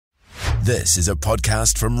This is a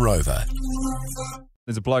podcast from Rover.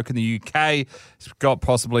 There's a bloke in the UK. He's got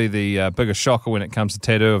possibly the biggest shocker when it comes to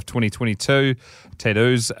tattoo of 2022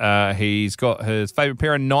 tattoos. He's got his favourite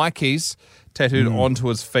pair of Nikes tattooed onto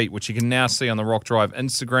his feet, which you can now see on the Rock Drive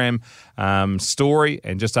Instagram story.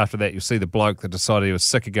 And just after that, you'll see the bloke that decided he was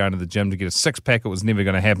sick of going to the gym to get a six-pack. It was never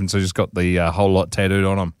going to happen, so he just got the whole lot tattooed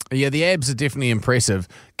on him. Yeah, the abs are definitely impressive.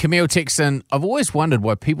 Camille Texan, I've always wondered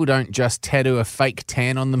why people don't just tattoo a fake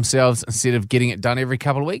tan on themselves instead of getting it done every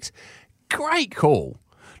couple of weeks. Great call.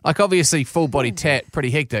 Like, obviously, full body tat, pretty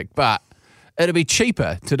hectic, but it'd be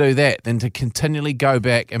cheaper to do that than to continually go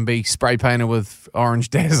back and be spray painted with orange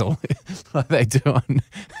dazzle like they do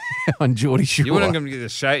on Geordie Shore. You wouldn't get a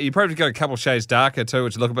shade. You probably got a couple shades darker too,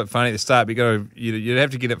 which look a bit funny at the start. But you'd have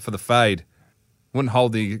to get it for the fade. Wouldn't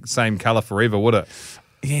hold the same colour forever, would it?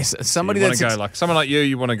 Yes, somebody You that's want to go like someone like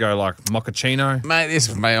you want to go like mochaccino.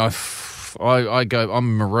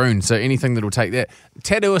 I'm maroon, so anything that'll take that.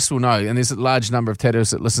 Tattooists will know, and there's a large number of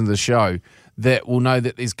tattooists that listen to the show that will know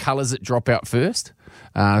that there's colours that drop out first.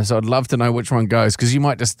 So I'd love to know which one goes, because you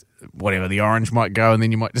might just, whatever, the orange might go, and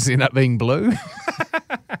then you might just end up being blue.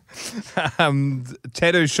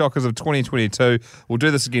 Tattoo shockers of 2022. We'll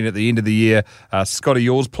do this again at the end of the year. Scotty,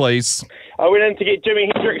 yours, please. I went in to get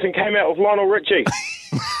Jimi Hendrix and came out with Lionel Richie.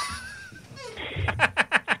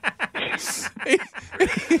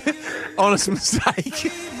 Honest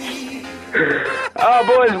mistake. Oh,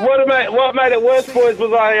 boys, what made it worse, boys,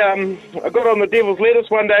 was I got on the Devil's Lettuce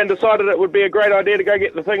one day and decided it would be a great idea to go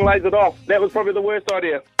get the thing lasered off. That was probably the worst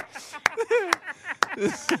idea.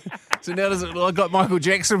 So now does it look like Michael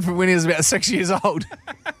Jackson from when he was about 6 years old?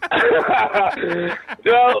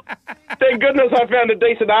 Well, thank goodness I found a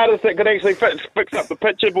decent artist that could actually fix up the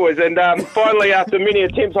picture, boys. And finally, after many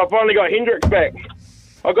attempts, I finally got Hendrix back.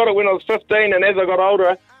 I got it when I was 15, and as I got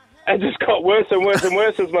older, it just got worse and worse and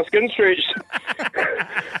worse as my skin stretched.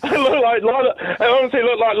 It honestly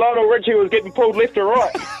looked like Lionel Richie was getting pulled left or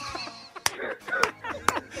right.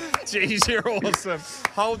 Jeez, you're awesome.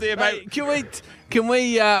 Hold there, mate. Can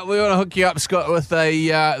we want to hook you up, Scott, with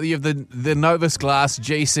you have the Novus Glass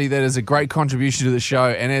GC. That is a great contribution to the show,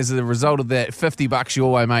 and as a result of that, $50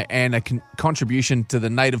 your way, mate, and a contribution to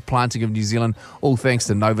the native planting of New Zealand, all thanks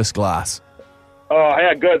to Novus Glass. Oh,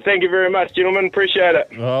 how good. Thank you very much, gentlemen. Appreciate it.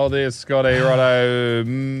 Oh, there's Scotty. Righto.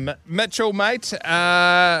 Mitchell, mate,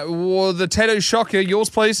 the tattoo shocker, yours,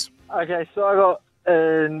 please. Okay, so I got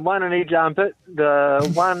one in each armpit.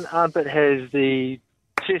 The one armpit has the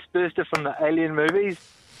chest burster from the Alien movies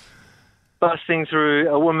busting through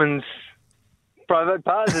a woman's private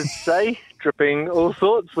parts, as say, dripping all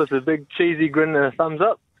sorts with a big cheesy grin and a thumbs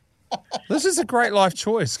up. This is a great life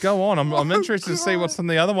choice. Go on. I'm interested to see what's in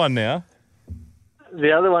the other one now.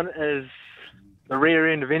 The other one is the rear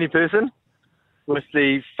end of any person with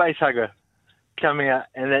the face hugger coming out,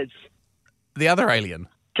 and that's the other alien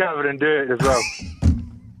covered in dirt as well.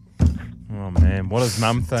 Oh, man. What does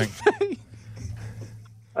Mum think?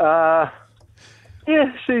 Yeah,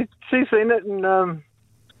 she's seen it, and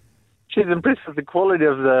she's impressed with the quality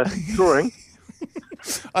of the drawing.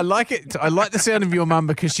 I like it. I like the sound of your mum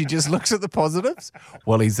because she just looks at the positives.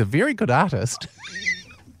 Well, he's a very good artist.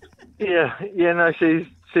 Yeah, no, she's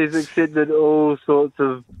accepted all sorts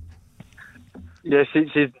of. Yeah,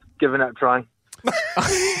 she's given up trying.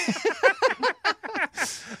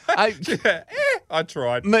 I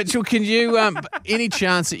tried. Mitchell, can you, any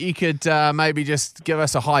chance that you could maybe just give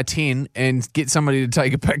us a high 10 and get somebody to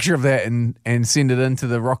take a picture of that and send it into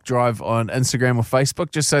the Rock Drive on Instagram or Facebook,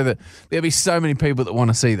 just so that there'll be so many people that want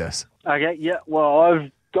to see this? Okay, yeah, well,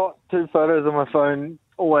 I've got 2 photos on my phone,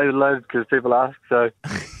 always loaded because people ask, so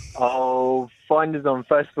I'll find it on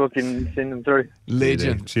Facebook and send them through.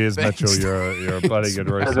 Legend. Cheers, Thanks. Mitchell. You're a bloody good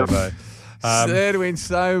rooster, mate. That went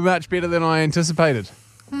so much better than I anticipated.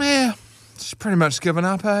 Yeah, just pretty much given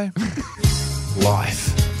up, eh?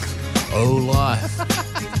 Life. Oh, life.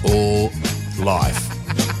 Or life.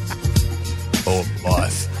 Or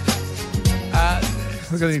life.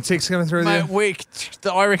 We've got any texts coming through there? Mate,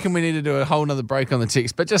 I reckon we need to do a whole nother break on the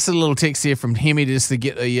text, but just a little text here from Hemi just to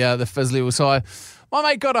get the fizz levels high. My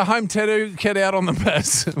mate got a home tattoo kit out on the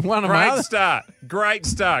piss. Great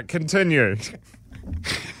start. Continue.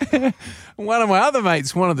 One of my other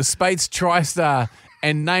mates wanted the Spades TriStar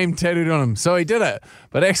and name tattooed on him, so he did it,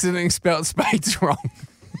 but accidentally spelt Spades wrong.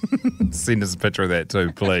 Send us a picture of that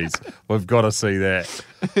too, please. We've got to see that.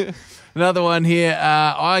 Another one here.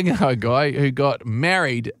 I know a guy who got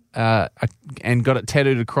married and got it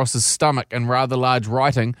tattooed across his stomach in rather large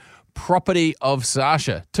writing, property of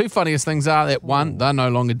Sasha. 2 funniest things are that, 1, they're no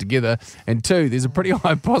longer together, and 2, there's a pretty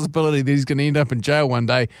high possibility that he's going to end up in jail one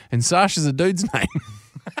day, and Sasha's a dude's name.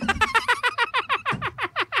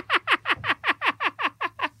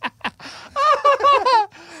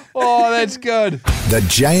 it's good. The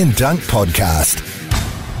Jay and Dunk Podcast.